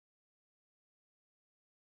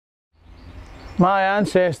My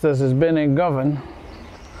ancestors has been in Govan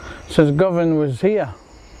since Govan was here.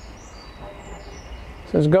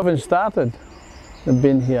 Since Govan started, they've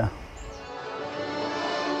been here.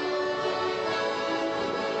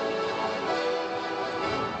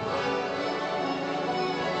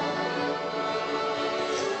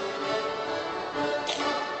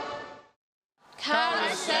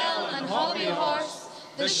 Carousel and hobby horse,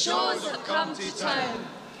 the shows have come to town.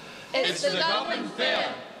 It's the Govan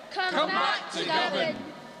Fair. Come back to Govan.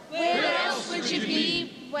 Where else would you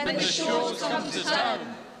be when the shows come to town?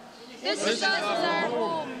 This is our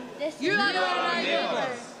home. You are our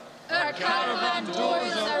neighbours. Our caravan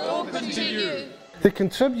doors are open to you. They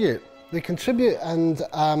contribute,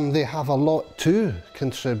 and they have a lot to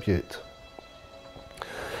contribute.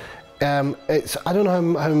 I don't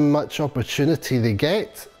know how much opportunity they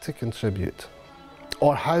get to contribute,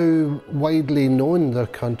 or how widely known their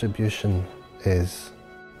contribution is.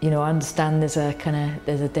 You know, I understand there's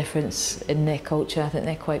a difference in their culture. I think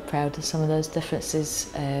they're quite proud of some of those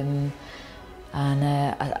differences, and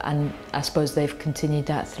I suppose they've continued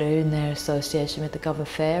that through in their association with the Govan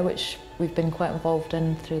Fair, which we've been quite involved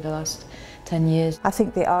in through the last 10 years. I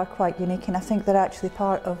think they are quite unique, and I think they're actually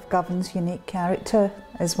part of Govan's unique character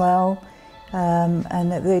as well,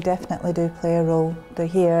 and that they definitely do play a role. They're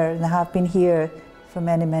here, and they have been here for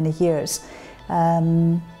many, many years.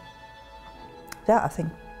 Yeah, I think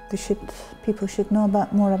people should know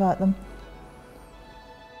more about them.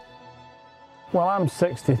 Well, I'm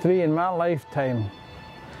 63. In my lifetime,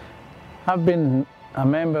 I've been a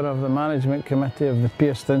member of the management committee of the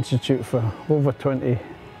Pearce Institute for over 20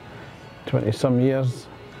 some years,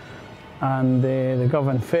 and the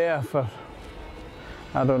Govan Fair for,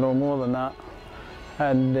 I don't know, more than that.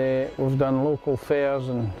 And we've done local fairs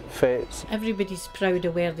and fetes. Everybody's proud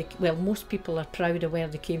of where well, most people are proud of where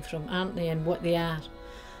they came from, aren't they, and what they are.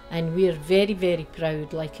 And we're very, very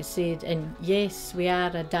proud, like I said. And yes, we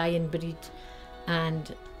are a dying breed,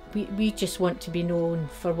 and we just want to be known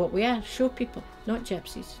for what we are. Show people, not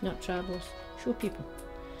gypsies, not travellers, show people.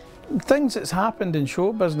 Things that's happened in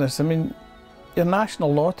show business, I mean, your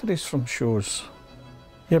national lotteries from shows,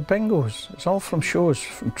 your bingos, it's all from shows,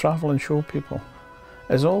 from travel and show people.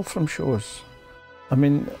 It's all from shows. I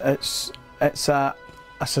mean, it's a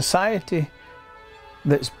society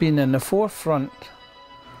that's been in the forefront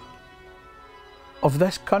of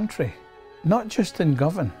this country, not just in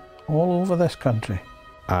Govan, all over this country.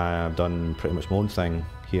 I've done pretty much my own thing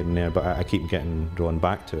here and there, but I keep getting drawn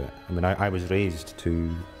back to it. I mean, I was raised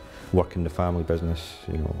to work in the family business,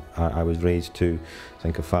 you know. I was raised to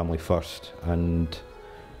think of family first, and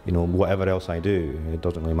you know, whatever else I do, it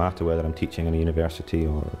doesn't really matter whether I'm teaching in a university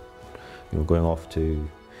or, you know, going off to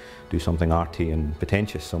do something arty and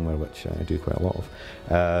pretentious somewhere, which I do quite a lot of.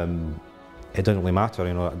 It doesn't really matter,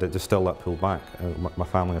 you know, there's still that pull back. My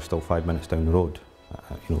family are still 5 minutes down the road.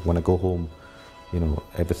 You know, when I go home, you know,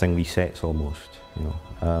 everything resets almost, you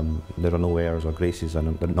know. There are no airs or graces,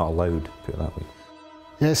 and they're not allowed, put it that way.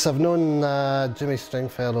 Yes, I've known Jimmy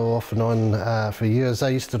Stringfellow off and on for years. I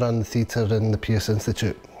used to run the theatre in the Pearce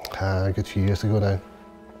Institute a good few years ago now.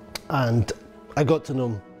 And I got to know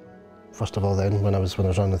him, first of all then, when I was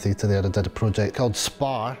running the theatre there. I did a project called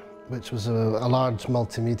Spar, which was a large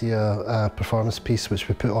multimedia performance piece which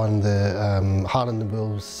we put on the Harland and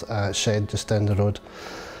Wolves shed just down the road.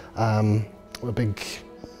 A big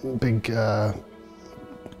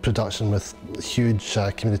production with huge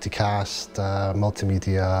community cast,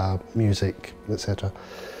 multimedia, music, etc.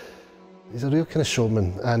 He's a real kind of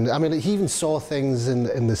showman, and I mean, he even saw things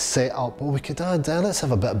in the setup. Well, we could add, let's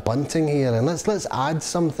have a bit of bunting here, and let's add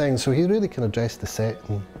something. So he really kind of dressed the set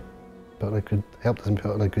and helped us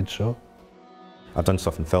put on a good show. I've done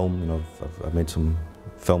stuff in film, you know, I've made some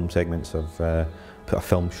film segments. I've put a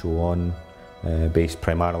film show on, based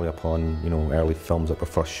primarily upon, you know, early films that were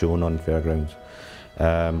first shown on fairgrounds.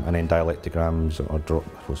 And then dialectograms, or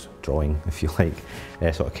drawing, if you like,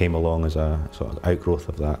 sort of came along as a sort of outgrowth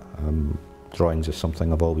of that. Drawings is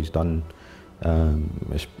something I've always done.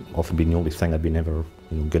 It's often been the only thing I've been ever,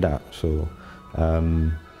 you know, good at. So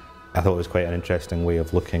I thought it was quite an interesting way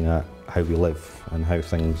of looking at how we live and how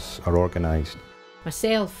things are organised.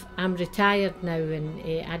 Myself, I'm retired now, and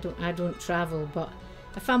I don't travel. But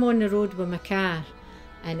if I'm on the road with my car,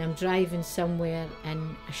 and I'm driving somewhere,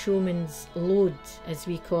 and a showman's load, as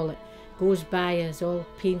we call it, goes by us all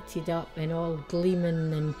painted up and all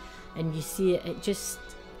gleaming, and you see it, it just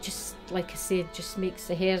like I said, just makes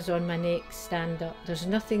the hairs on my neck stand up. There's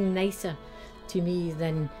nothing nicer to me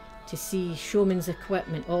than to see showman's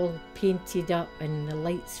equipment all painted up and the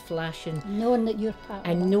lights flashing. Knowing that you're part of it.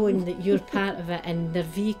 And knowing that you're part of it, and their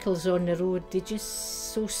vehicles on the road, they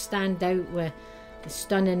just so stand out with the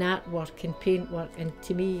stunning artwork and paintwork, and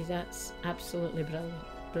to me that's absolutely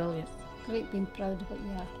brilliant. Great being proud of what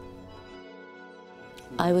you are.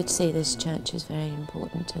 I would say this church is very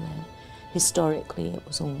important to them. Historically, it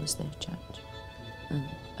was always their church.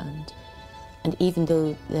 And even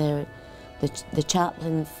though the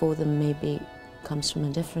chaplain for them maybe comes from a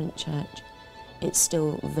different church, it's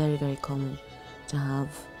still very, very common to have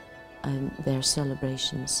their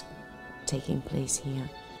celebrations taking place here.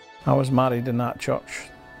 I was married in that church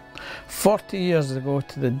 40 years ago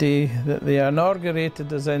to the day that they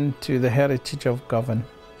inaugurated us into the heritage of Govan,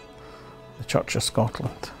 the Church of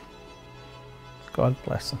Scotland. God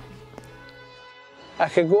bless them. I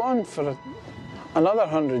could go on for another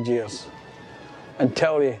 100 years and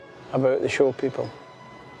tell you about the show people.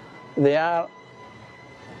 They are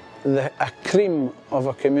a cream of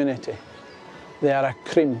a community. They are a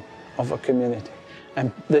cream of a community.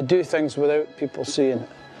 And they do things without people seeing it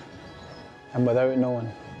and without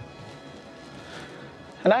knowing.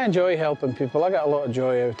 And I enjoy helping people. I get a lot of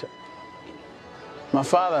joy out of it. My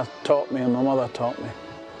father taught me and my mother taught me.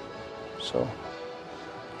 So,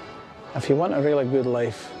 if you want a really good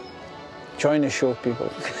life, join the show people.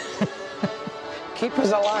 Keep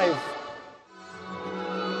us alive.